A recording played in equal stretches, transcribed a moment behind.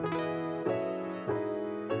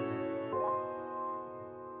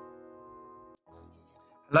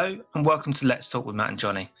Hello and welcome to Let's Talk with Matt and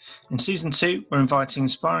Johnny. In Season 2, we're inviting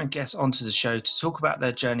inspiring guests onto the show to talk about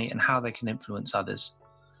their journey and how they can influence others.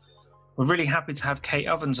 We're really happy to have Kate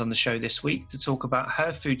Ovens on the show this week to talk about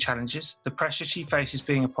her food challenges, the pressure she faces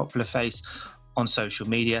being a popular face on social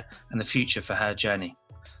media, and the future for her journey.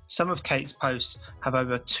 Some of Kate's posts have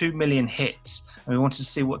over 2 million hits, and we wanted to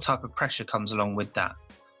see what type of pressure comes along with that.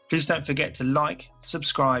 Please don't forget to like,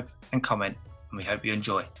 subscribe, and comment, and we hope you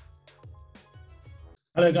enjoy.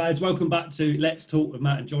 Hello guys, welcome back to Let's Talk with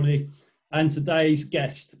Matt and Johnny, and today's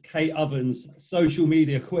guest, Kate Ovens, social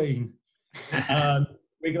media queen. We're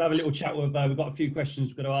going to have a little chat with her. We've got a few questions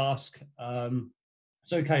we're going to ask.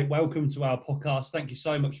 So Kate, welcome to our podcast. Thank you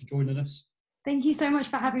so much for joining us. Thank you so much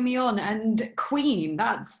for having me on. And queen,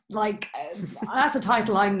 that's a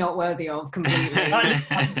title I'm not worthy of completely.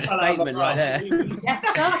 Statement right there.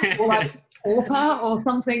 Jester or like pauper or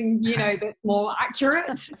something, that's more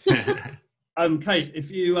accurate. Kate,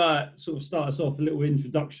 if you sort of start us off, a little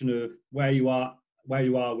introduction of where you are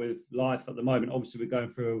with life at the moment. Obviously, we're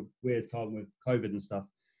going through a weird time with COVID and stuff.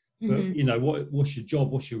 But what's your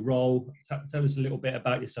job? What's your role? Tell us a little bit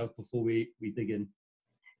about yourself before we dig in.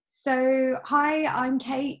 So, hi, I'm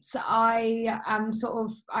Kate. I am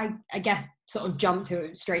I guess jump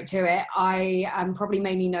straight to it. I am probably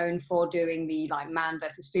mainly known for doing the man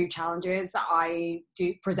versus food challenges. I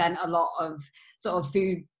do present a lot of sort of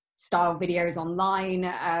food style videos online,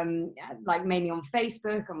 mainly on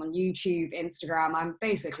Facebook. I'm on YouTube, Instagram. I'm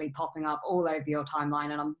basically popping up all over your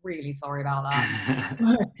timeline, and I'm really sorry about that.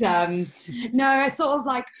 But no, it's sort of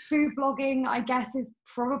like food blogging, I guess, is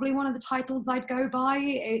probably one of the titles I'd go by.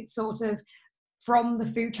 It's sort of from the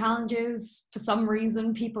food challenges. For some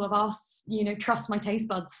reason, people have asked, trust my taste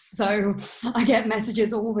buds. So I get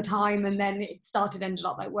messages all the time, and then it ended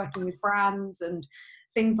up working with brands and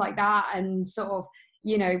things like that, and sort of,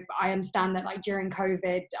 I understand that during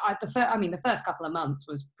COVID, the first couple of months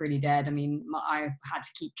was pretty dead. I had to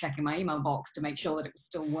keep checking my email box to make sure that it was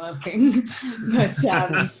still working.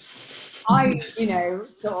 But I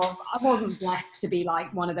wasn't blessed to be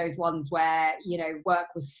one of those ones where, work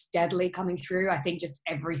was steadily coming through. I think just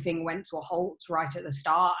everything went to a halt right at the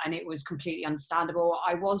start, and it was completely understandable.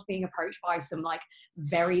 I was being approached by some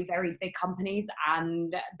very, very big companies,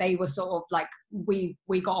 and they were sort of we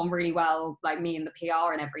got on really well, me and the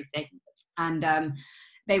PR and everything. And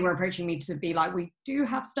they were approaching me to be we do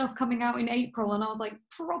have stuff coming out in April. And I was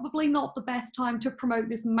probably not the best time to promote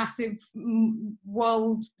this massive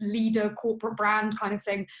world leader corporate brand kind of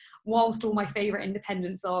thing, whilst all my favorite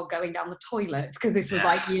independents are going down the toilet. Because this was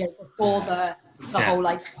before the whole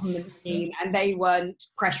government scheme, and they weren't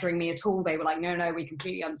pressuring me at all. They were no, we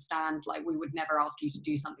completely understand. We would never ask you to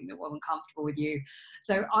do something that wasn't comfortable with you.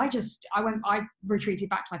 So I retreated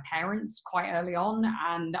back to my parents quite early on,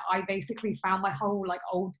 and I basically found my whole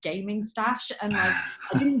old gaming stash, and I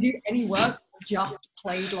didn't do any work. Just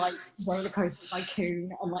played Roller Coaster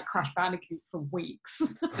Tycoon and Crash Bandicoot for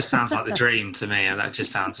weeks. It sounds like the dream to me, and that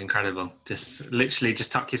just sounds incredible. Just literally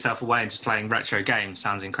just tuck yourself away and just playing retro games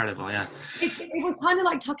sounds incredible. Yeah, it was kind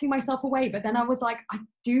of tucking myself away, but then I was I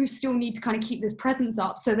do still need to kind of keep this presence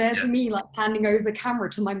up. So there's me handing over the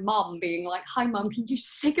camera to my mum, being hi mum, can you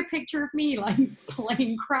just take a picture of me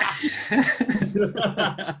playing Crash?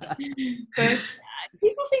 But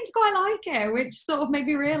people seem to quite like it, which sort of made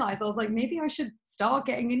me realise I was maybe I should start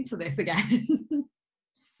getting into this again.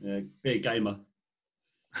 Yeah, be a gamer.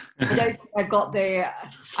 I don't think I've got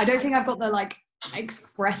the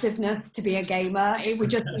expressiveness to be a gamer. It would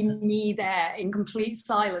just be me there in complete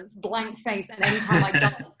silence, blank face, and anytime I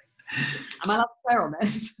die. Am I allowed to swear on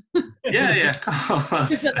this? Yeah, of course.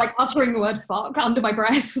 Just uttering the word fuck under my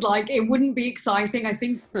breath, it wouldn't be exciting. I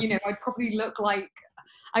think, I'd probably look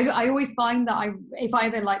I always find that if I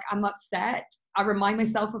ever I'm upset, I remind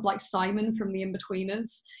myself of Simon from The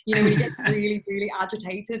Inbetweeners. When he gets really, really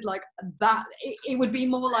agitated, that. It would be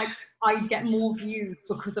more I'd get more views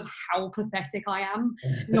because of how pathetic I am,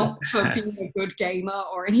 not for being a good gamer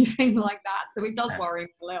or anything like that. So it does worry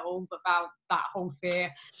me a little about that whole sphere.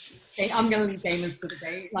 I'm going to leave gamers to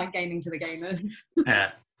gaming to the gamers.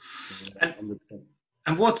 Yeah.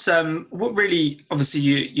 And what really, obviously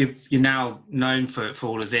you're now known for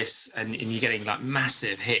all of this, and you're getting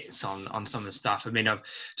massive hits on some of the stuff. I've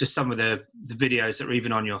just some of the videos that are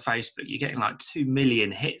even on your Facebook, you're getting 2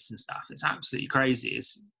 million hits and stuff. It's absolutely crazy.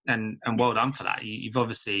 And well done for that. You've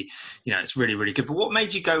obviously, it's really, really good. But what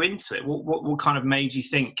made you go into it? What kind of made you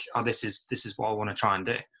think, oh, this is what I want to try and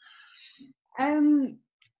do?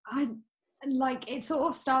 It sort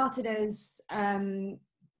of started as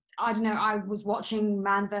I don't know, I was watching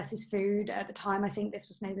Man vs. Food at the time. I think this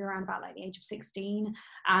was maybe around about like the age of 16.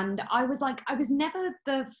 And I was never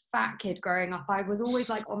the fat kid growing up. I was always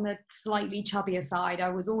like on the slightly chubbier side. I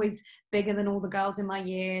was always bigger than all the girls in my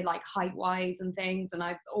year, like height wise and things. And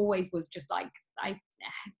I always was just like, I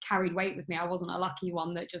carried weight with me. I wasn't a lucky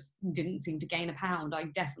one that just didn't seem to gain a pound. I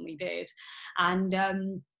definitely did.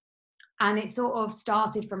 And it sort of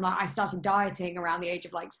started from like, I started dieting around the age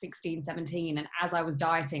of like 16, 17. And as I was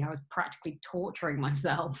dieting, I was practically torturing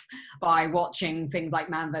myself by watching things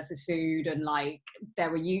like Man vs. Food. And like,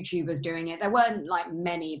 there were YouTubers doing it. There weren't like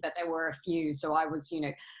many, but there were a few. So I was, you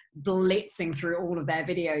know, blitzing through all of their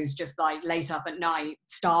videos, just like late up at night,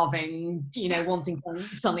 starving, you know, wanting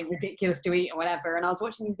something ridiculous to eat or whatever. And I was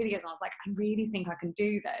watching these videos and I was like, I really think I can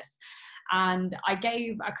do this. And I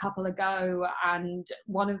gave a couple a go, and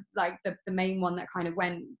one of like the main one that kind of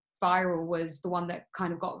went viral was the one that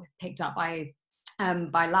kind of got picked up by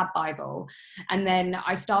Lab Bible. And then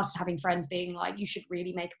I started having friends being like, you should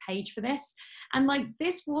really make a page for this. And like,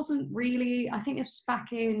 this wasn't really, I think this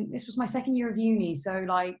was my second year of uni, so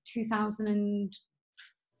like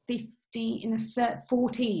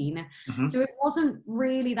 2014. So it wasn't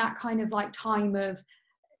really that kind of like time of,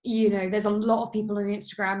 you know, there's a lot of people on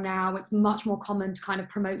Instagram now. It's much more common to kind of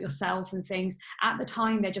promote yourself and things. At the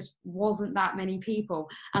time, there just wasn't that many people.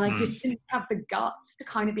 And I just didn't have the guts to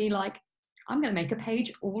kind of be like, I'm going to make a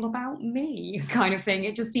page all about me kind of thing.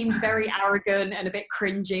 It just seemed very arrogant and a bit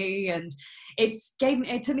cringy. And it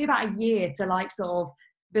took me about a year to like sort of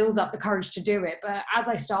build up the courage to do it. But as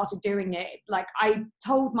I started doing it, like I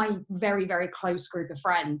told my very, very close group of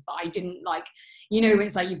friends, but I didn't like, you know,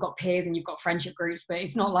 it's like you've got peers and you've got friendship groups, but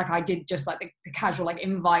it's not like I did just like the casual like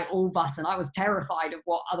invite all button. I was terrified of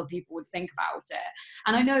what other people would think about it.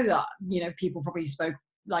 And I know that, you know, people probably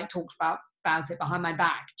talked about it behind my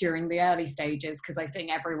back during the early stages, because I think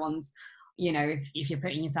everyone's, you know, if you're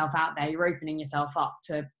putting yourself out there, you're opening yourself up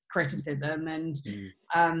to criticism. And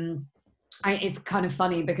it's kind of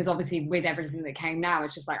funny because obviously with everything that came now,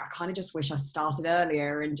 it's just like, I kind of just wish I started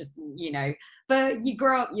earlier and just, you know, but you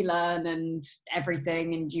grow up, you learn and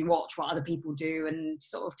everything, and you watch what other people do and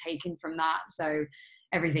sort of take in from that. So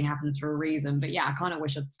everything happens for a reason. But yeah, I kind of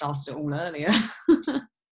wish I'd started it all earlier.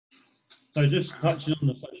 So just touching on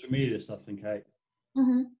the social media stuff then, Kate,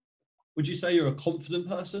 would you say you're a confident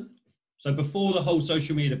person? So before the whole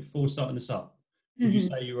social media, before starting this up, would you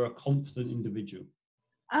say you were a confident individual?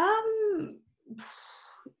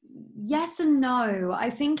 Yes and no. I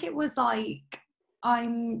think it was like,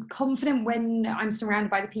 I'm confident when I'm surrounded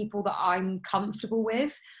by the people that I'm comfortable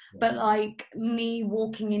with, but like me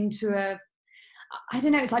walking into I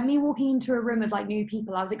don't know, it's like me walking into a room of like new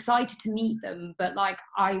people. I was excited to meet them, but like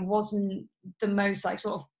I wasn't the most like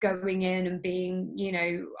sort of going in and being, you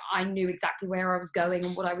know, I knew exactly where I was going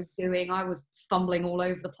and what I was doing. I was fumbling all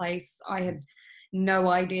over the place. I had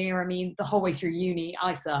no idea. I mean, the whole way through uni,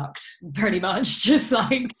 I sucked pretty much, just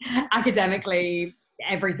like academically,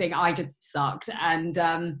 everything. I just sucked. And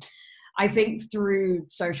I think through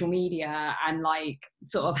social media and like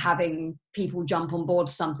sort of having people jump on board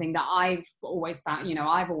something that I've always found, you know,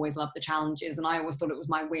 I've always loved the challenges, and I always thought it was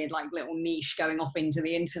my weird like little niche going off into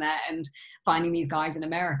the internet and finding these guys in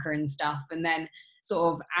America and stuff. And then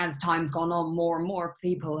sort of as time's gone on, more and more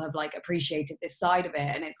people have like appreciated this side of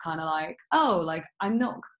it, and it's kind of like, oh, like I'm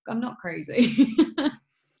not crazy.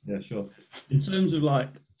 Yeah, sure. In terms of like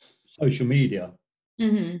social media,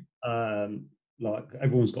 like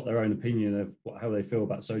everyone's got their own opinion of how they feel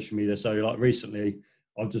about social media. So like recently,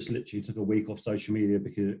 I've just literally took a week off social media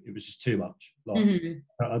because it was just too much. Like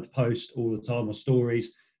I had to post all the time on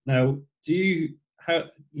stories. Now,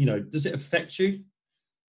 does it affect you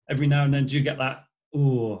every now and then? Do you get that?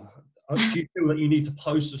 Oh, do you feel that you need to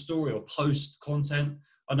post a story or post content?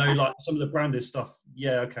 I know like some of the branded stuff.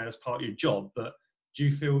 Yeah, okay, that's part of your job. But do you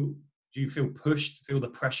feel pushed? Feel the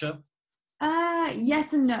pressure?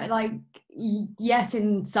 Yes and no. Like yes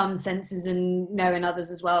in some senses and no in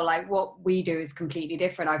others as well. Like what we do is completely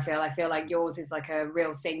different. I feel like yours is like a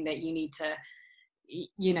real thing that you need to,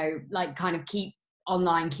 you know, like kind of keep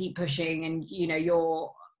online, keep pushing, and you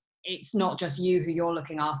know it's not just you who you're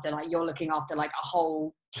looking after. Like you're looking after like a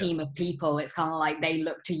whole team of people. It's kind of like they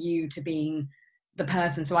look to you to being the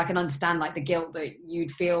person. So I can understand like the guilt that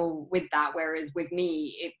you'd feel with that. Whereas with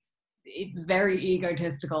me, it's very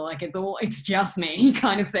egotistical. Like it's just me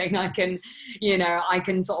kind of thing. I can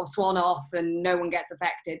sort of swan off and no one gets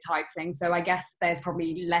affected type thing. So I guess there's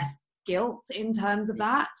probably less guilt in terms of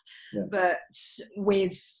that. But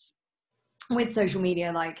with with social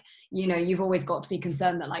media, like, you know, you've always got to be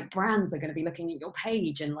concerned that like brands are going to be looking at your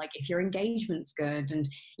page and like if your engagement's good and,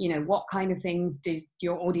 you know, what kind of things does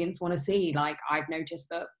your audience want to see. Like I've noticed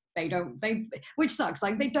that which sucks,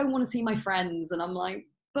 like they don't want to see my friends, and I'm like,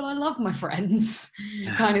 but I love my friends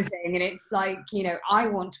kind of thing. And it's like, you know, I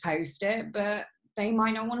want to post it, but they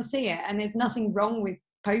might not want to see it. And there's nothing wrong with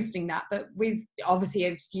posting that, but with, obviously,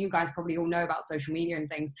 as you guys probably all know about social media and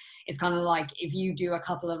things, it's kind of like if you do a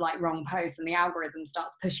couple of like wrong posts and the algorithm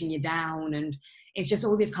starts pushing you down, and it's just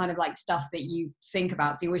all this kind of like stuff that you think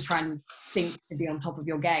about. So you always try and think to be on top of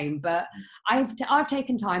your game. But I've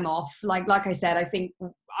taken time off. Like I said, I think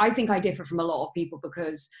I differ from a lot of people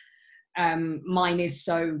because mine is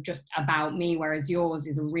so just about me, whereas yours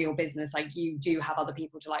is a real business. Like you do have other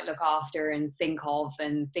people to like look after and think of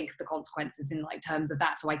the consequences in like terms of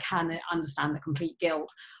that. So I can understand the complete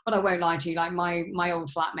guilt, but I won't lie to you, like my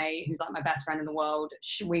old flatmate, who's like my best friend in the world,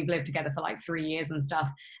 we've lived together for like 3 years and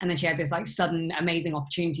stuff, and then she had this like sudden amazing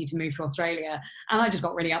opportunity to move to Australia, and I just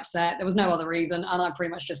got really upset. There was no other reason, and I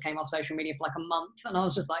pretty much just came off social media for like a month, and I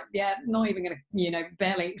was just like, yeah, not even gonna, you know,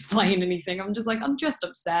 barely explain anything. I'm just like, I'm just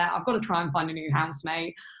upset. I've got to try and find a new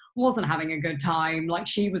housemate. Wasn't having a good time. Like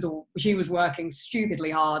she was working stupidly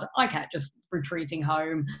hard. I kept just retreating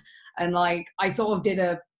home, and like I sort of did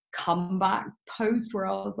a comeback post where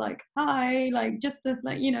I was like, hi, like just to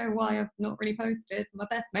let you know why I've not really posted. My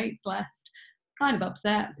best mate's left. Kind of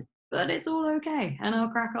upset, but it's all okay, and I'll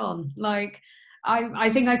crack on. Like I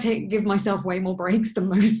think I give myself way more breaks than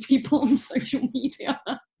most people on social media.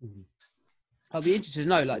 I'll be interested to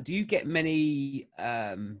know, like, do you get many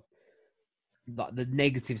like the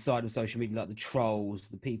negative side of social media, like the trolls,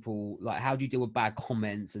 the people, like how do you deal with bad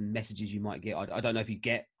comments and messages you might get? I don't know if you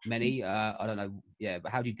get many, I don't know, yeah,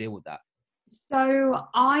 but how do you deal with that? So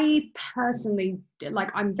I personally,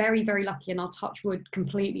 like, I'm very, very lucky, and I'll touch wood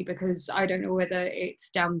completely, because I don't know whether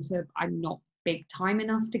it's down to I'm not big time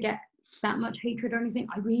enough to get that much hatred or anything.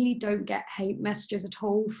 I really don't get hate messages at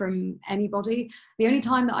all from anybody. The only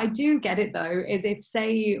time that I do get it though is if,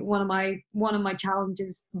 say, one of my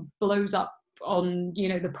challenges blows up on, you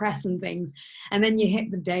know, the press and things, and then you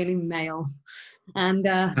hit the Daily Mail, and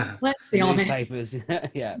let's be honest,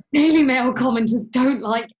 newspapers. Yeah, Daily Mail commenters don't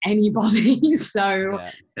like anybody. So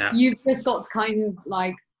yeah. you've just got to kind of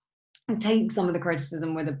like take some of the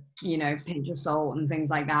criticism with a, you know, pinch of salt and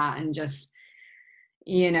things like that, and just,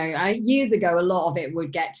 you know, years ago a lot of it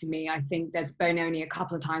would get to me. I think there's been only a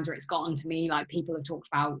couple of times where it's gotten to me. Like people have talked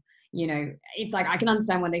about, you know, it's like I can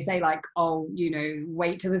understand when they say like, oh, you know,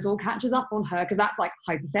 wait till this all catches up on her, because that's like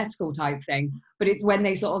hypothetical type thing. But it's when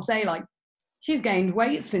they sort of say like, she's gained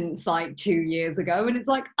weight since like 2 years ago, and it's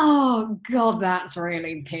like, oh god, that's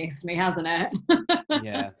really pissed me, hasn't it?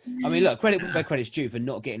 Yeah, I mean, look, credit where credit's due for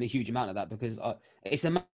not getting a huge amount of that, because it's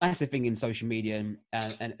a massive thing in social media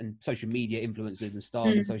and social media influencers and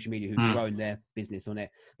stars of social media who've grown their business on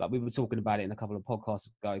it. Like we were talking about it in a couple of podcasts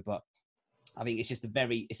ago, but I think it's just a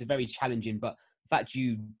very challenging, but the fact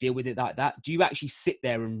you deal with it like that, do you actually sit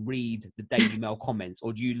there and read the Daily Mail comments,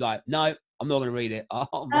 or do you like, no, I'm not going to read it,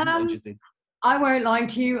 I'm not interested? I won't lie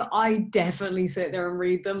to you, I definitely sit there and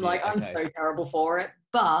read them. Like, I'm so terrible for it.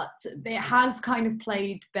 But it has kind of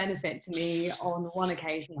played benefit to me on one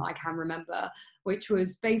occasion that I can remember, which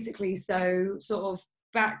was basically so sort of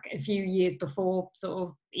back a few years before sort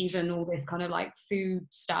of even all this kind of like food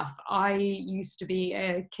stuff. I used to be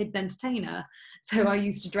a kids entertainer. So I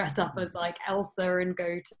used to dress up as like Elsa and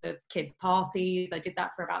go to kids parties. I did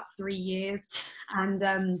that for about 3 years.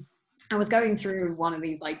 And I was going through one of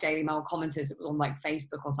these like Daily Mail commenters. It was on like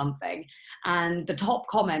Facebook or something, and the top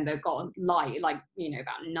comment that got like you know,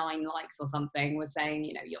 about 9 likes or something was saying,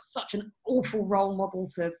 you know, you're such an awful role model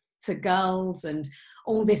to girls and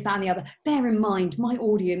all this, that and the other. Bear in mind, my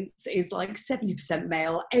audience is like 70%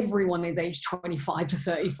 male. Everyone is aged 25 to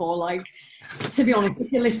 34. Like, to be honest,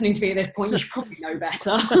 if you're listening to me at this point, you should probably know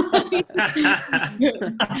better.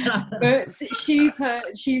 But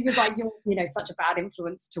she was like, you're, you know, such a bad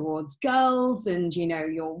influence towards girls, and, you know,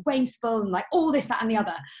 you're wasteful, and like all this, that and the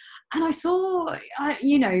other. And I saw,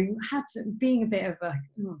 you know, being a bit of a,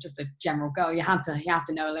 just a general girl, you have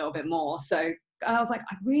to know a little bit more. So I was like,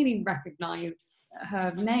 I really recognize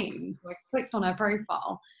her name. So I clicked on her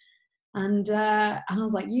profile, and I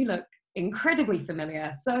was like, you look incredibly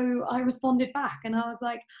familiar. So I responded back, and I was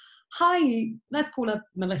like, hi, let's call her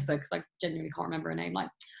Melissa, because I genuinely can't remember her name. Like,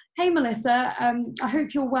 hey Melissa, I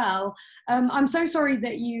hope you're well. I'm so sorry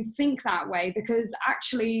that you think that way, because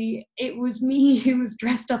actually it was me who was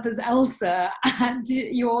dressed up as Elsa at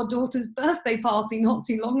your daughter's birthday party not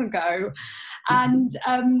too long ago. And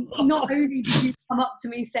not only did you come up to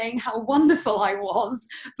me saying how wonderful I was,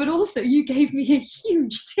 but also you gave me a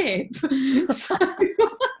huge tip. So,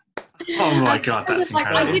 Oh my God, that's like,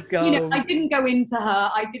 incredible. I didn't go into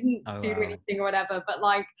her. I didn't do wow. anything or whatever. But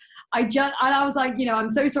like, I was like, I'm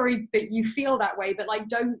so sorry that you feel that way, but like,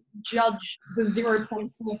 don't judge the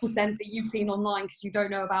 0.4% that you've seen online because you don't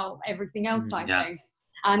know about everything else type thing.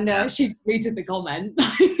 And she deleted the comment.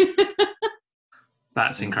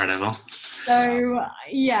 That's incredible. So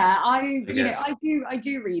yeah, I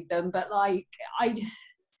do read them, but like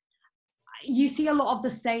you see a lot of the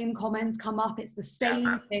same comments come up. It's the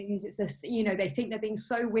same things. It's this, they think they're being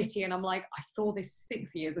so witty, and I'm like, I saw this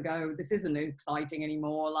 6 years ago. This isn't exciting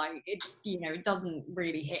anymore. Like it, it doesn't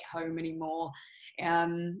really hit home anymore.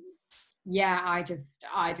 Yeah, I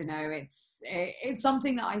don't know. It's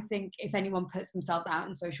something that I think if anyone puts themselves out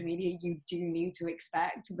on social media, you do need to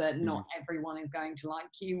expect that not everyone is going to like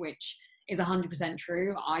you, which is 100%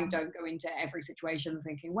 true. I don't go into every situation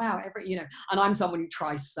thinking, wow, and I'm someone who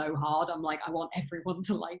tries so hard. I'm like, I want everyone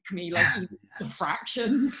to like me, like even the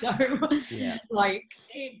fraction. So like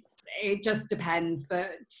it just depends,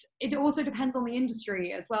 but it also depends on the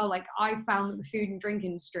industry as well. Like I found that the food and drink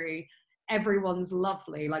industry, everyone's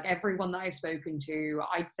lovely. Like everyone that I've spoken to,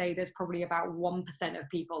 I'd say there's probably about 1% of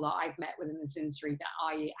people that I've met within this industry that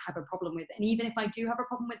I have a problem with. And even if I do have a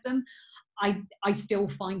problem with them, I still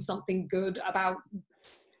find something good about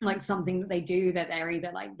like something that they do, that they're either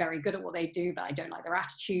like very good at what they do, but I don't like their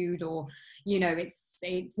attitude, or,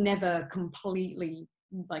 it's never completely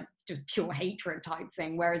like just pure hatred type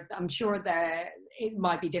thing. Whereas I'm sure it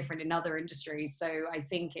might be different in other industries. So I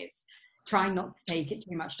think it's trying not to take it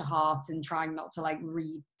too much to heart and trying not to like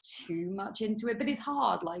read too much into it. But it's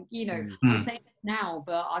hard. Like, I'm saying this now,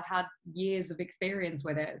 but I've had years of experience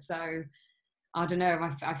with it. So I don't know.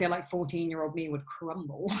 I feel like 14-year-old me would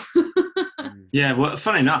crumble. Yeah, well,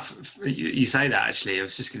 funny enough, you say that. Actually, I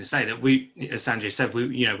was just going to say that we, as Sanjay said,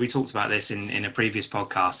 we talked about this in a previous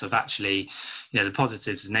podcast of actually, the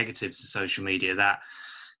positives and negatives of social media. That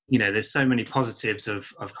there's so many positives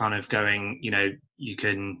of kind of going, you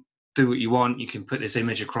can do what you want, you can put this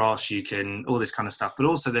image across, you can all this kind of stuff. But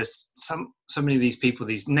also there's so many of these people,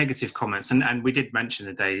 these negative comments, and we did mention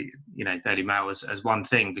the Daily Mail as one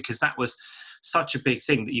thing, because that was such a big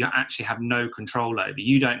thing that you actually have no control over.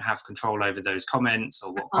 You don't have control over those comments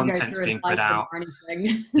or what content's being put out,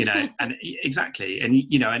 and exactly. And,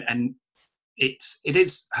 and it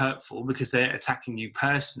is hurtful because they're attacking you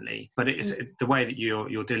personally, but it is the way that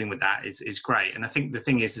you're dealing with that is great. And I think the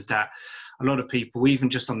thing is that a lot of people,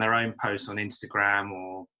 even just on their own posts on Instagram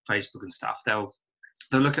or Facebook and stuff, they'll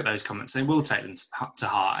look at those comments, they will take them to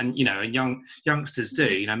heart. And, and youngsters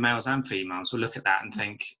do, males and females will look at that and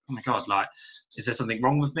think, oh my God, like, is there something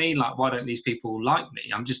wrong with me? Like, why don't these people like me?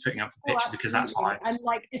 I'm just putting up a picture because that's why. And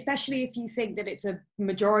like, especially if you think that it's a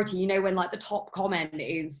majority, when like the top comment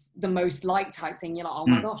is the most liked type thing, you're like, oh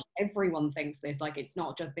my gosh, everyone thinks this. Like, it's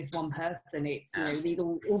not just this one person. It's,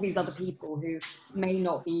 all these other people who may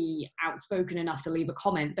not be outspoken enough to leave a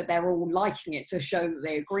comment, but they're all liking it to show that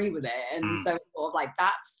they agree with it. And so sort of like,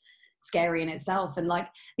 that's scary in itself. And like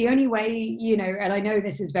the only way, and I know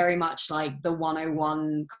this is very much like the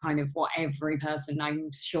 101 kind of what every person, I'm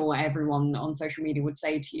sure everyone on social media would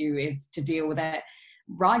say to you, is to deal with it.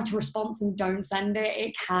 Write a response and don't send it.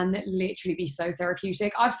 It can literally be so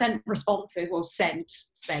therapeutic. I've sent responses, well, sent.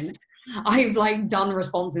 I've like done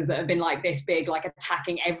responses that have been like this big, like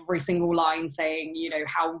attacking every single line, saying,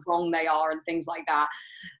 how wrong they are and things like that.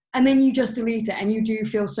 And then you just delete it and you do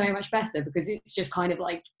feel so much better, because it's just kind of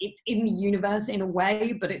like it's in the universe in a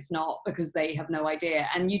way, but it's not, because they have no idea.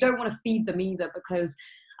 And you don't want to feed them either, because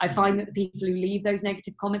I find that the people who leave those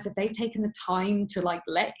negative comments, if they've taken the time to like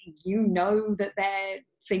let you know that they're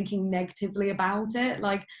thinking negatively about it,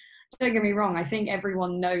 like, don't get me wrong, I think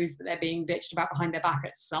everyone knows that they're being bitched about behind their back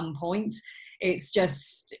at some point. It's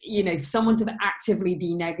just, someone to actively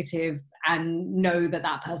be negative and know that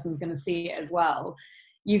that person's going to see it as well.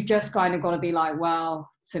 You've just kind of got to be like, well,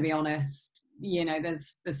 to be honest,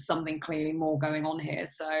 there's something clearly more going on here.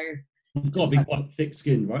 So you've got to be quite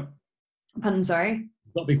thick-skinned, right? Pardon, sorry?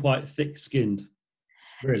 You've got to be quite thick-skinned,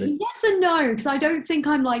 really. Yes and no, because I don't think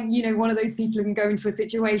I'm like, one of those people who can go into a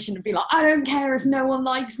situation and be like, I don't care if no one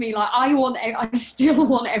likes me. Like, I still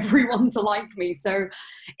want everyone to like me. So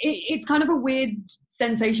it's kind of a weird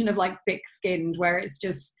sensation of like thick-skinned, where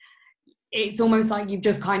it's almost like you've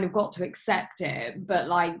just kind of got to accept it, but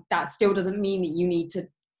like that still doesn't mean that you need to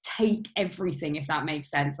take everything, if that makes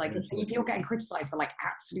sense. Like if you're getting criticized for like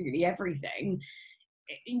absolutely everything,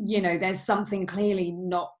 you know, there's something clearly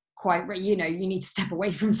not quite right. You know, you need to step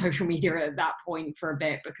away from social media at that point for a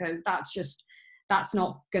bit, because that's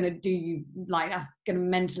not going to do you, like, that's going to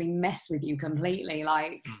mentally mess with you completely.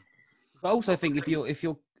 Like, but I also think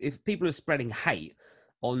if people are spreading hate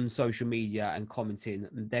on social media and commenting,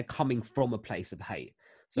 they're coming from a place of hate.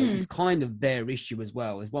 So it's kind of their issue as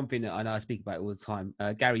well. It's one thing that I know I speak about all the time.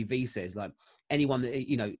 Gary Vee says, like, anyone that,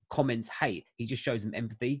 you know, comments hate, he just shows them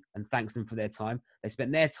empathy and thanks them for their time. They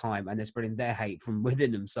spent their time and they're spreading their hate from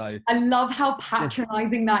within them. So I love how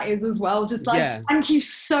patronizing that is as well. Just like, thank you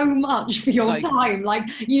so much for your time. Like,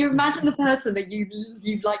 you imagine the person that you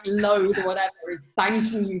like loathe or whatever is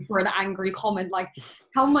thanking you for an angry comment. Like,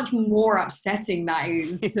 how much more upsetting that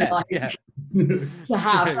is to to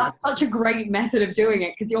have. That's such a great method of doing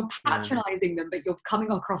it, because you're patronizing them, but you're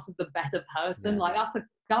coming across as the better person. Like,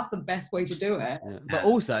 that's the best way to do it. But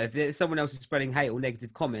also, if someone else is spreading hate or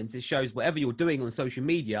negative comments, it shows whatever you're doing on social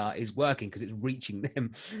media is working, because it's reaching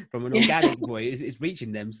them from an organic way. It's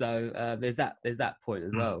reaching them. So there's that point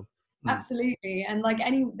as well. Absolutely. And like,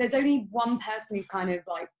 there's only one person who's kind of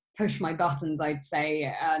like push my buttons, I'd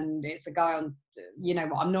say, and it's a guy on, you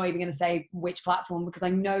know, I'm not even going to say which platform, because I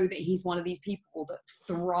know that he's one of these people that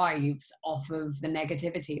thrives off of the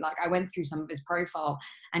negativity. Like, I went through some of his profile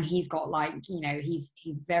and he's got like, you know, he's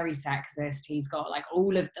very sexist, he's got like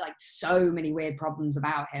all of like so many weird problems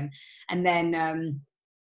about him. And then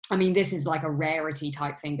I mean, this is like a rarity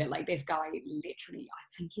type thing, but like this guy literally, I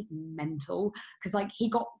think he's mental, because like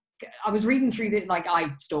I was reading through like,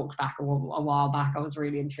 I stalked back a while back. I was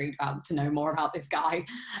really intrigued to know more about this guy.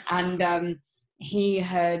 And he'd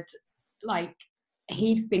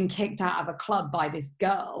been kicked out of a club by this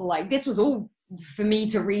girl. Like, this was all for me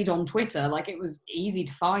to read on Twitter. Like, it was easy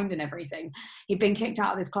to find and everything. He'd been kicked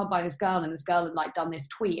out of this club by this girl, and this girl had like done this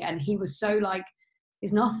tweet, and he was so like,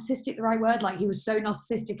 is narcissistic the right word? Like, he was so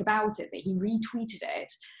narcissistic about it that he retweeted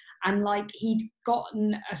it. And like, he'd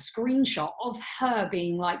gotten a screenshot of her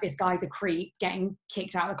being like, this guy's a creep, getting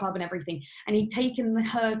kicked out of the club and everything. And he'd taken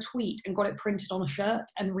her tweet and got it printed on a shirt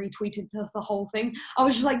and retweeted the whole thing. I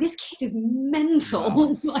was just like, this kid is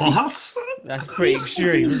mental. Like, what? That's pretty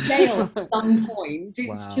extreme. Jail at some point.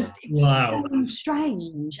 It's so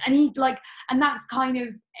strange. And he's like, and that's kind of,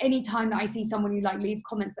 any time that I see someone who like leaves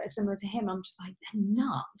comments that are similar to him, I'm just like, they're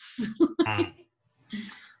nuts.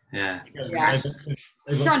 Yeah.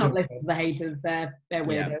 Try not to listen to the haters. They're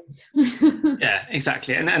weirdos. Yeah,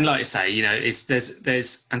 exactly. And like I say, you know,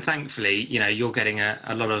 there's and thankfully, you know, you're getting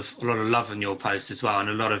a lot of love on your posts as well, and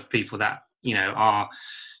a lot of people that, you know, are,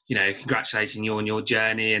 you know, congratulating you on your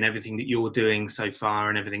journey and everything that you're doing so far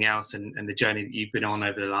and everything else, and the journey that you've been on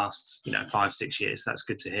over the last, you know, 5-6 years. That's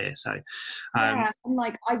good to hear. So and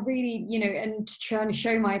like, I really, you know, and trying to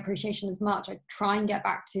show my appreciation as much, I try and get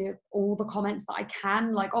back to all the comments that I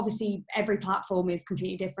can. Like, obviously every platform is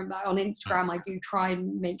completely different, but on Instagram I do try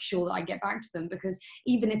and make sure that I get back to them, because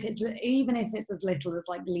even if it's as little as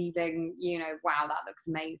like leaving, you know, wow, that looks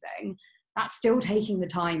amazing, that's still taking the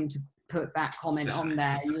time to put that comment on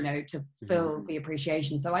there, you know, to fill the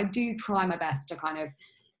appreciation. So I do try my best to kind of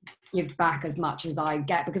give back as much as I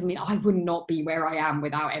get, because I mean, I would not be where I am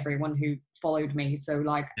without everyone who followed me. So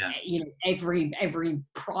like, you know, every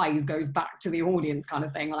prize goes back to the audience kind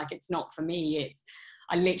of thing. Like, it's not for me,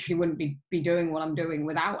 I literally wouldn't be doing what I'm doing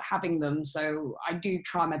without having them. So I do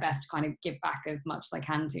try my best to kind of give back as much as I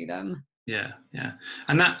can to them. Yeah.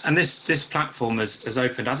 And this platform has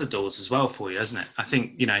opened other doors as well for you, hasn't it? I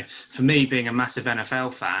think, you know, for me, being a massive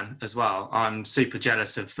NFL fan as well, I'm super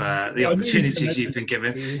jealous of the opportunities you've been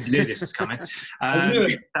given. You knew this was coming.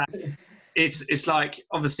 It's like,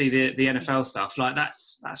 obviously the NFL stuff, like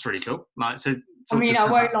that's really cool. Like, so I mean,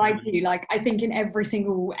 I won't lie to you. Like, I think in every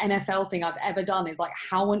single NFL thing I've ever done is like,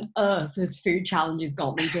 how on earth has Food Challenges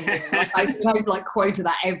got me to here? Like, I've like quoted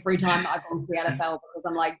that every time that I've gone to the NFL, because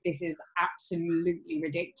I'm like, this is absolutely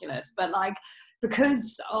ridiculous. But like,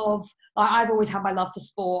 because of, like, I've always had my love for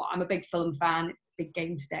sport. I'm a big film fan. It's a big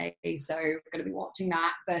game today, so we're going to be watching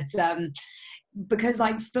that. But because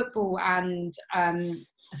like football and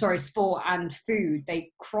sport and food, they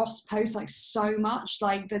cross post like so much.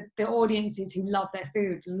 Like the audiences who love their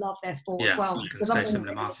food love their sport as well. Because I'm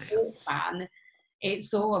a sports fan, it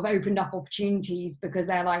sort of opened up opportunities, because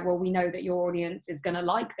they're like, well, we know that your audience is going to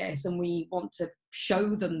like this, and we want to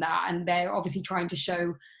show them that. And they're obviously trying to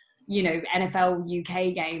show, you know, NFL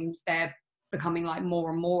UK games, they're becoming like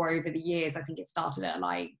more and more over the years. I think it started at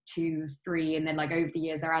like 2, 3, and then like over the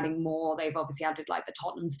years they're adding more. They've obviously added like the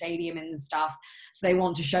Tottenham Stadium and stuff. So they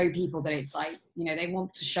want to show people that it's like, you know, they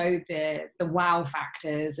want to show the wow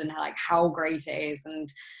factors and like how great it is,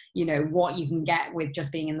 and you know what you can get with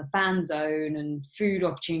just being in the fan zone and food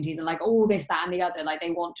opportunities and like all this, that and the other. Like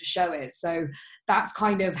they want to show it. So that's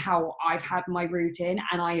kind of how I've had my routine,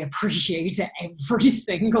 and I appreciate it every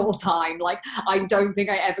single time. Like I don't think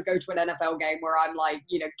I ever go to an NFL game where I'm like,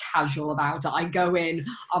 you know, casual about it. I go in,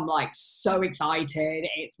 I'm like so excited.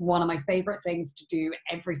 It's one of my favorite things to do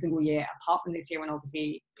every single year, apart from this year when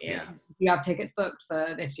obviously you have tickets booked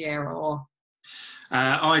for this year or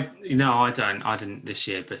I didn't this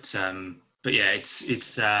year, but yeah, it's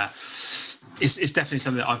definitely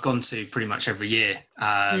something that I've gone to pretty much every year,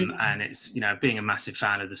 and it's, you know, being a massive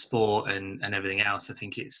fan of the sport and everything else, I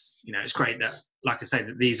think it's, you know, it's great that, like I say,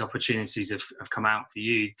 that these opportunities have come out for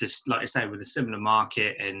you, just like I say, with a similar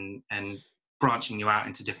market and branching you out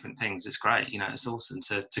into different things. It's great, you know, it's awesome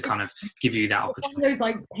to kind of give you that opportunity. One of those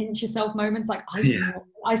like pinch yourself moments. Like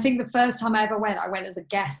I think the first time I went as a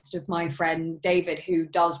guest of my friend David, who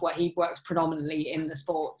he works predominantly in the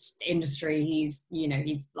sports industry. He's, you know,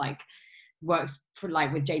 he's like works for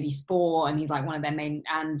like with JD Sport, and he's like one of their main,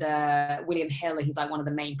 and William Hill, he's like one of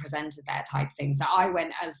the main presenters there type thing. So I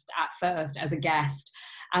went at first as a guest,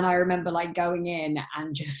 and I remember like going in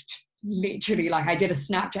and just literally like I did a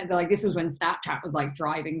Snapchat, like this was when Snapchat was like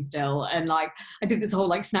thriving still, and like I did this whole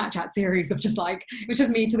like Snapchat series of just like, it was just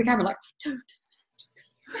me to the camera like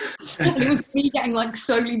and it was me getting like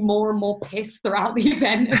slowly more and more pissed throughout the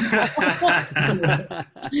event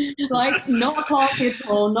like not classy at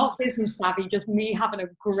all, not business savvy, just me having a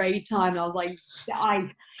great time. And I was like,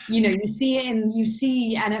 you know, you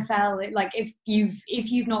see NFL, like if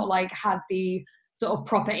you've not like had the sort of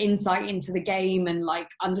proper insight into the game and like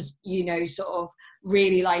you know, sort of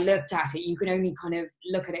really like looked at it, you can only kind of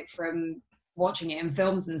look at it from watching it in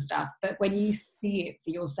films and stuff. But when you see it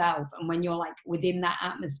for yourself, and when you're like within that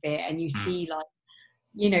atmosphere and you see like,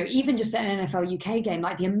 you know, even just at an NFL UK game,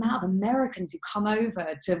 like the amount of Americans who come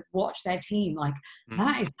over to watch their team, like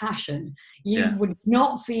that is passion. You would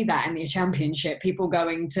not see that in the championship. People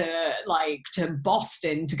going to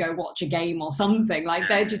Boston to go watch a game or something. Like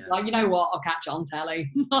they're just like, you know what, I'll catch it on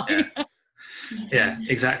telly. Yeah,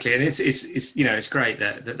 exactly. And it's you know, it's great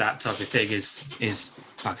that type of thing is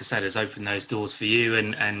like I said, has opened those doors for you,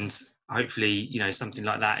 and hopefully, you know, something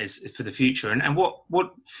like that is for the future. And what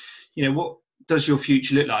you know, what does your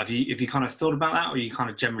future look like? Have you kind of thought about that, or are you kind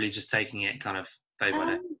of generally just taking it kind of day by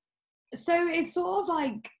day? So it's sort of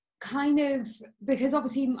like kind of, because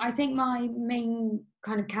obviously I think my main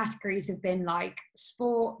kind of categories have been like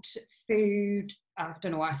sport, food. I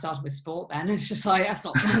don't know why I started with sport then. It's just like, that's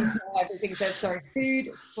not everything. So sorry,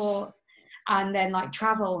 food, sport. And then like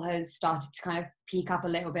travel has started to kind of peak up a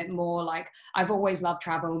little bit more. Like I've always loved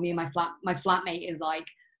travel. Me and my flatmate is like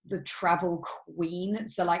the travel queen.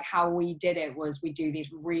 So like how we did it was we do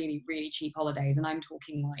these really, really cheap holidays. And I'm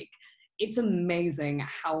talking like, it's amazing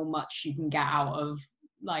how much you can get out of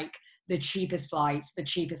like the cheapest flights, the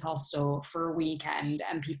cheapest hostel for a weekend,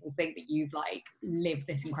 and people think that you've like lived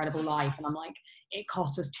this incredible life. And I'm like, it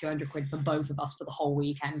cost us 200 quid for both of us for the whole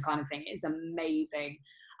weekend kind of thing. It's amazing.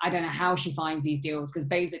 I don't know how she finds these deals, because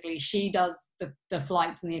basically she does the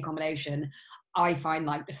flights and the accommodation. I find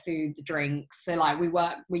like the food, the drinks. So like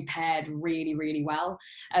we paired really, really well.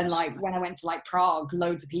 And like when I went to like Prague,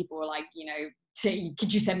 loads of people were like, you know,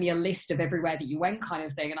 could you send me a list of everywhere that you went kind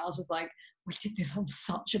of thing? And I was just like, we did this on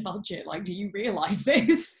such a budget. Like, do you realize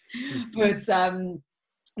this? But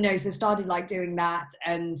no, so started like doing that.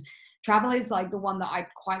 And travel is like the one that I'd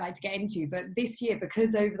quite like to get into. But this year,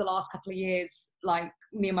 because over the last couple of years, like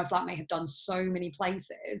me and my flatmate have done so many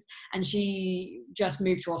places, and she just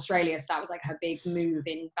moved to Australia. So that was like her big move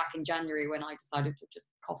back in January, when I decided to just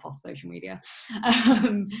cop off social media.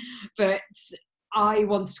 But I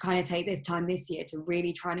wanted to kind of take this time this year to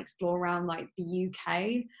really try and explore around like the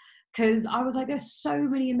UK. Because I was like, there's so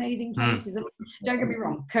many amazing places. And don't get me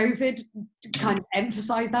wrong, COVID kind of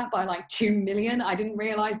emphasized that by like 2 million. I didn't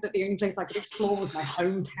realize that the only place I could explore was my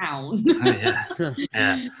hometown.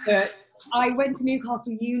 But I went to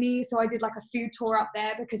Newcastle Uni, so I did like a food tour up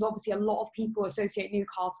there, because obviously a lot of people associate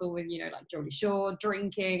Newcastle with, you know, like Geordie Shore,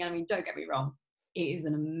 drinking. I mean, don't get me wrong, it is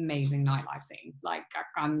an amazing nightlife scene. Like,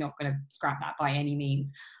 I'm not going to scrap that by any means.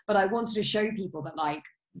 But I wanted to show people that like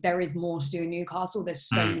there is more to do in Newcastle. There's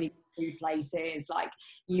so many food places. Like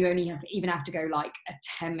you only have to go like a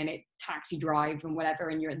 10-minute taxi drive and whatever,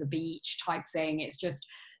 and you're at the beach type thing. It's just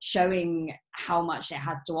showing how much it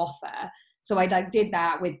has to offer. So I like did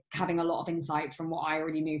that with having a lot of insight from what I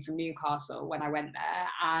already knew from Newcastle when I went there.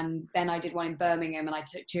 And then I did one in Birmingham, and I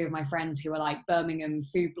took 2 of my friends who are like Birmingham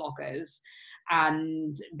food bloggers,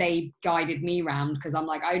 and they guided me around, because I'm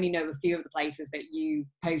like, I only know a few of the places that you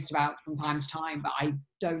post about from time to time, but I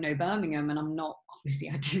don't know Birmingham, and I'm not, obviously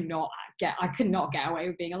I could not get away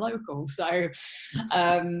with being a local. So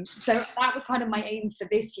so that was kind of my aim for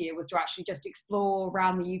this year, was to actually just explore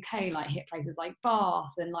around the UK, like hit places like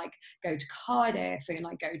Bath, and like go to Cardiff, and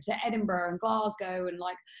like go to Edinburgh and Glasgow, and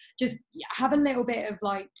like just have a little bit of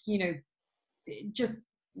like, you know, just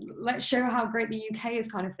let's show how great the UK is,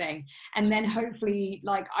 kind of thing. And then hopefully,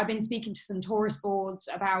 like, I've been speaking to some tourist boards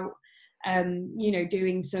about you know,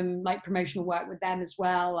 doing some like promotional work with them as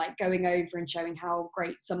well, like going over and showing how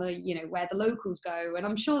great some of the, you know, where the locals go. And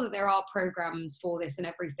I'm sure that there are programs for this and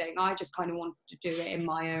everything. I just kind of wanted to do it in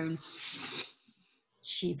my own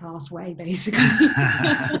cheap ass way, basically.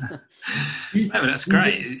 No, that's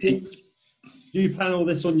great. Do you plan all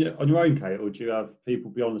this on your own, Kate, or do you have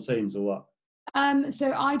people behind the scenes or what?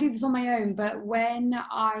 So I do this on my own, but when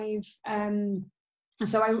I've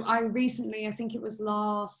so I recently, I think it was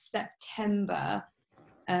last September,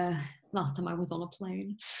 last time I was on a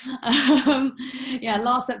plane.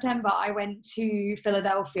 Last September I went to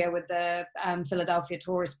Philadelphia with the Philadelphia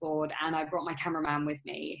Tourist Board, and I brought my cameraman with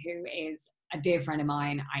me, who is a dear friend of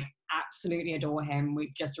mine. I absolutely adore him.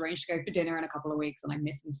 We've just arranged to go for dinner in a couple of weeks, and I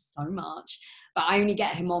miss him so much. But I only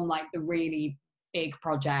get him on like the really big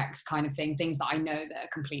projects kind of thing, things that I know that are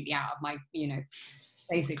completely out of my, you know,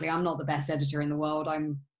 basically I'm not the best editor in the world.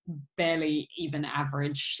 I'm barely even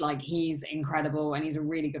average. Like, he's incredible, and he's a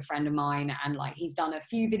really good friend of mine, and like he's done a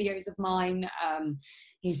few videos of mine.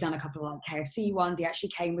 He's done a couple of like KFC ones. He actually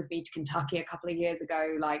came with me to Kentucky a couple of years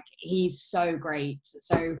ago. Like, he's so great.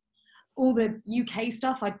 So all the UK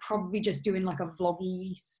stuff I'd probably just do in like a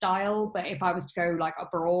vloggy style, but if I was to go like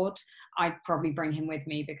abroad, I'd probably bring him with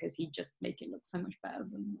me, because he'd just make it look so much better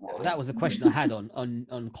than that was a question I had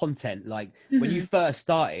on content. Like, when you first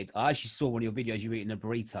started, I actually saw one of your videos, you were eating a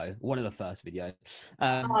burrito, one of the first videos.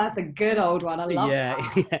 Oh, that's a good old one. I love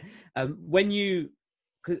that. Yeah. When you,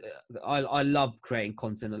 cause I love creating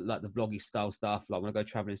content like the vloggy style stuff, like when I go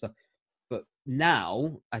traveling and stuff. But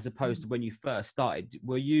now, as opposed to when you first started,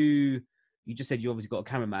 were you just said you obviously got a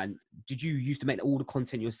cameraman. Did you used to make all the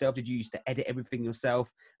content yourself? Did you used to edit everything yourself?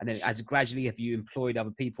 And then as gradually, have you employed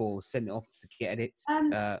other people, sent it off to get edits?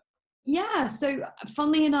 Yeah, so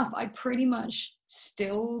funnily enough, I pretty much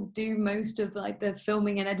still do most of like the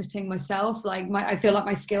filming and editing myself. Like, I feel like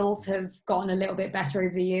my skills have gotten a little bit better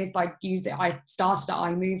over the years. But I started at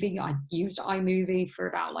iMovie. I used iMovie for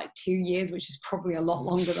about like 2 years, which is probably a lot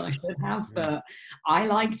longer than I should have, but I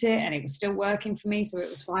liked it and it was still working for me, so it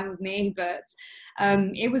was fine with me. But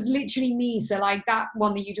it was literally me. So like that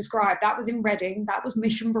one that you described, that was in Reading. That was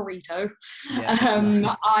Mission Burrito.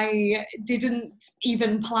 Nice. I didn't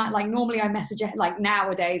even plan, like normally I message it, like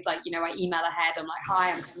nowadays, like, you know, I email ahead. I'm like,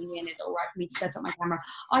 hi, I'm coming in. Is it all right for me to set up my camera?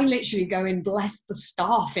 I literally go and bless the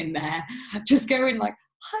staff in there. Just go in like,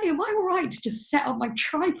 hi, am I all right to just set up my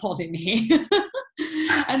tripod in here?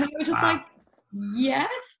 And they were just like, yes,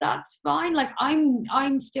 that's fine. Like,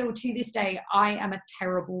 I'm still, to this day, I am a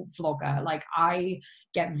terrible vlogger. Like, I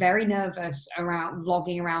get very nervous around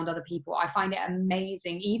vlogging around other people. I find it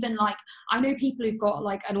amazing. Even like, I know people who've got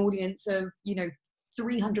like an audience of, you know,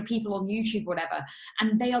 300 people on YouTube or whatever,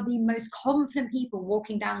 and they are the most confident people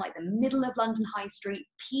walking down like the middle of London High Street,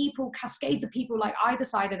 people, cascades of people like either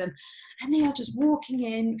side of them, and they are just walking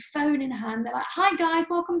in, phone in hand. They're like, hi guys,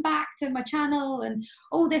 welcome back to my channel, and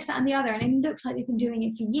all this, that and the other, and it looks like they've been doing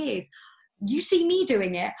it for years. You see me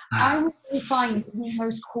doing it, I will find the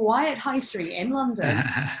most quiet high street in London.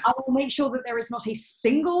 I will make sure that there is not a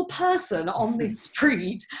single person on this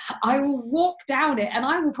street. I will walk down it, and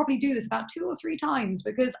I will probably do this about 2 or 3 times,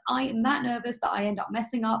 because I am that nervous that I end up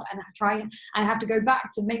messing up, and I have to go back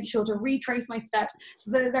to make sure to retrace my steps, so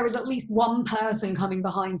that there is at least one person coming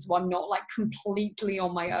behind, so I'm not like completely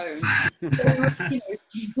on my own. So, you know,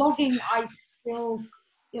 vlogging, I still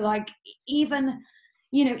like, even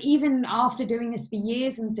after doing this for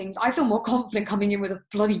years and things, I feel more confident coming in with a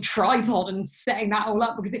bloody tripod and setting that all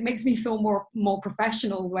up, because it makes me feel more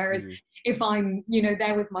professional. Whereas if I'm, you know,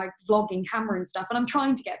 there with my vlogging camera and stuff, and I'm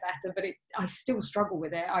trying to get better, but I still struggle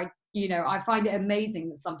with it. I find it amazing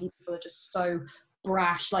that some people are just so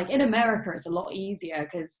brash. Like in America, it's a lot easier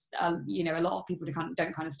because, you know, a lot of people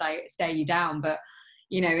don't kind of stare you down. But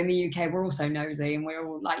you know, in the UK, we're all so nosy, and we're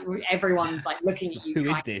all like, everyone's like looking at you, Who is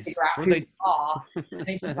trying to this? figure out What who are you are, and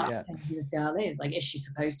it's just like, Yeah. who this girl is. Like, is she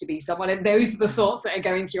supposed to be someone? And those are the thoughts that are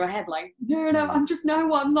going through your head. Like, no, I'm just no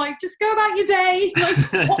one. Like, just go about your day. Like,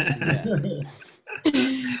 stop.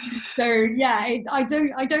 So yeah, I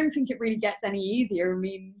don't think it really gets any easier. I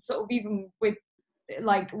mean, sort of even with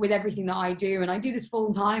everything that I do, and I do this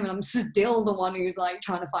full time, and I'm still the one who's like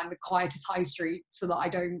trying to find the quietest high street so that I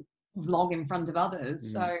don't vlog in front of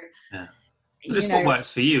others. So yeah, but it's what works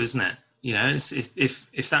for you, isn't it? You know, it's,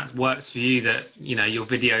 if that works for you, that, you know, your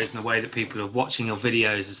videos and the way that people are watching your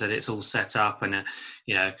videos is that it's all set up, and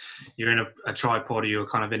you know, you're in a tripod, or you're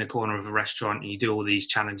kind of in a corner of a restaurant, and you do all these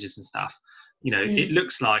challenges and stuff. You know, it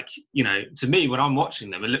looks like, you know, to me when I'm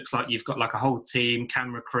watching them, it looks like you've got like a whole team,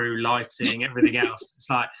 camera crew, lighting, everything else.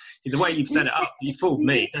 It's like the way you've set it up, you fooled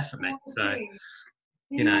me, definitely. So,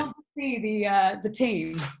 you know, want to see the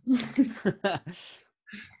team?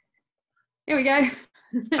 Here we go.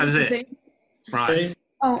 That is it. Team. Right.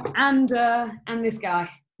 Oh, and this guy.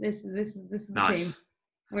 This is the nice.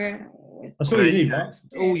 team. That's all you need, right?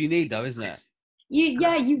 All you need, though, isn't it?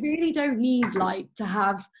 You really don't need like to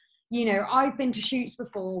have. You know, I've been to shoots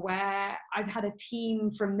before where I've had a team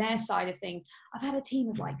from their side of things. I've had a team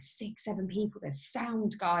of like 6-7 people. There's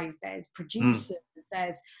sound guys, there's producers,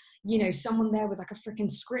 there's, you know, someone there with like a freaking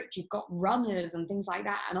script. You've got runners and things like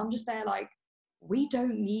that. And I'm just there like, we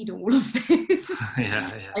don't need all of this.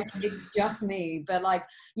 Like, it's just me. But like,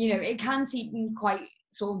 you know, it can seem quite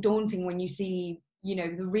sort of daunting when you see, you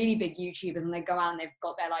know, the really big YouTubers, and they go out and they've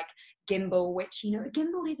got their like gimbal, which, you know, a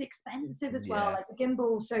gimbal is expensive as well. Like a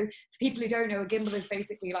gimbal, so for people who don't know, a gimbal is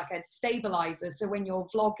basically like a stabilizer. So when you're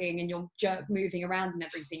vlogging and you're moving around and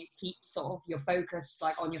everything, it keeps sort of your focus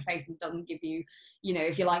like on your face and doesn't give you, you know,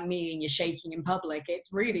 if you're like me and you're shaking in public, it's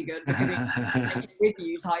really good because it's with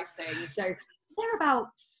you type thing. So they're about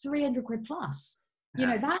 300 quid plus. You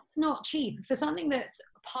know, that's not cheap for something that's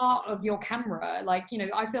part of your camera. Like, you know,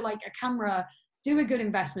 I feel like a camera, do a good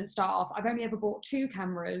investment, start off. I've only ever bought 2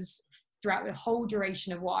 cameras throughout the whole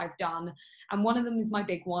duration of what I've done. And one of them is my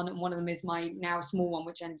big one, and one of them is my now small one,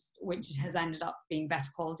 which has ended up being better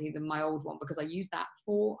quality than my old one because I used that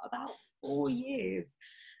for about 4 years.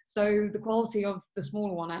 So the quality of the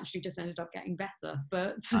smaller one actually just ended up getting better.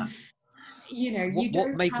 But you know, what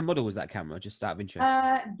make and model was that camera, just out of interest?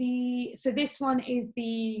 So this one is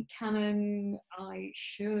the Canon. I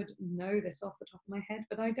should know this off the top of my head,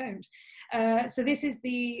 but I don't. So this is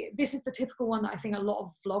the typical one that I think a lot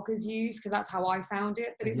of vloggers use because that's how I found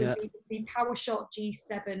it. But it was the PowerShot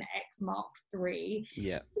G7X Mark III.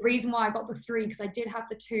 Yeah. The reason why I got the 3 because I did have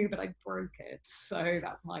the 2, but I broke it, so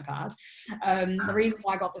that's my bad. The reason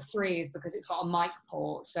why I got the 3 is because it's got a mic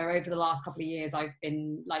port. So over the last couple of years, I've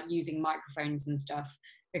been like using microphones and stuff,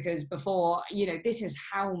 because before, you know, this is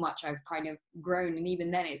how much I've kind of grown, and even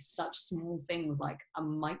then it's such small things like a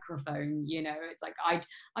microphone, you know, it's like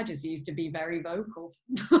I just used to be very vocal.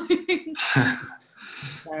 So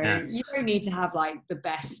you don't need to have like the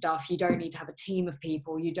best stuff, you don't need to have a team of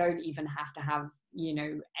people, you don't even have to have, you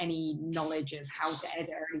know, any knowledge of how to edit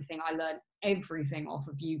or anything. I learned everything off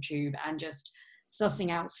of YouTube and just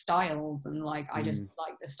sussing out styles, and like I just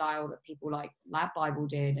like the style that people like Lab Bible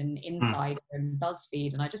did and Insider and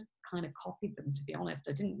BuzzFeed, and I just kind of copied them, to be honest.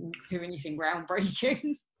 I didn't do anything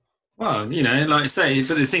groundbreaking. Well, you know, like I say,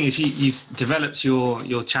 but the thing is, you've developed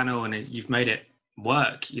your channel and you've made it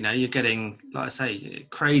work. You know, you're getting, like I say,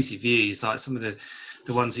 crazy views, like some of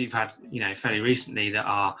the ones that you've had, you know, fairly recently that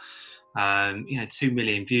are, you know, 2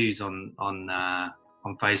 million views on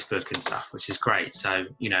Facebook and stuff, which is great. So,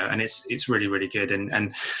 you know, and it's really, really good.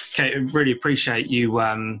 And Kate, I really appreciate you,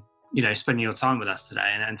 you know, spending your time with us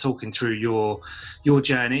today and talking through your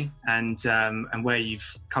journey and where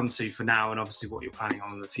you've come to for now, and obviously what you're planning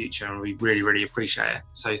on in the future. And we really, really appreciate it.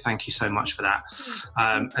 So thank you so much for that.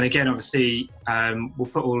 And again, obviously, we'll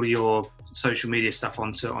put all of your social media stuff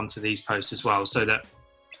onto these posts as well, so that,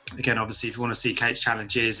 again, obviously, if you want to see Kate's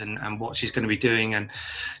challenges and what she's going to be doing and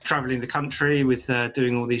traveling the country with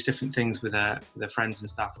doing all these different things with her friends and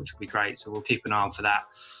stuff, which will be great. So we'll keep an eye on for that.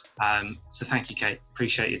 So thank you, Kate.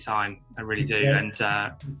 Appreciate your time. I really do. Yeah. And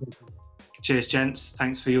cheers, gents.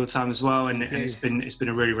 Thanks for your time as well. And it's been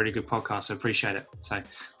a really, really good podcast. So appreciate it. So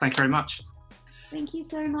thank you very much. Thank you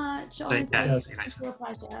so much. Take care. See you later. It's a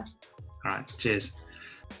pleasure. All right. Cheers.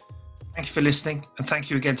 Thank you for listening, and thank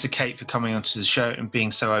you again to Kate for coming onto the show and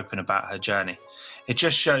being so open about her journey. It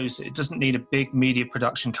just shows that it doesn't need a big media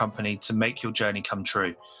production company to make your journey come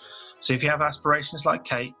true. So if you have aspirations like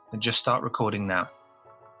Kate, then just start recording now.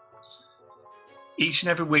 Each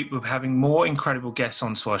and every week we'll be having more incredible guests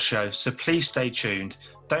onto our show, so please stay tuned.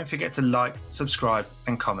 Don't forget to like, subscribe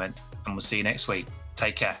and comment, and we'll see you next week.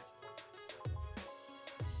 Take care.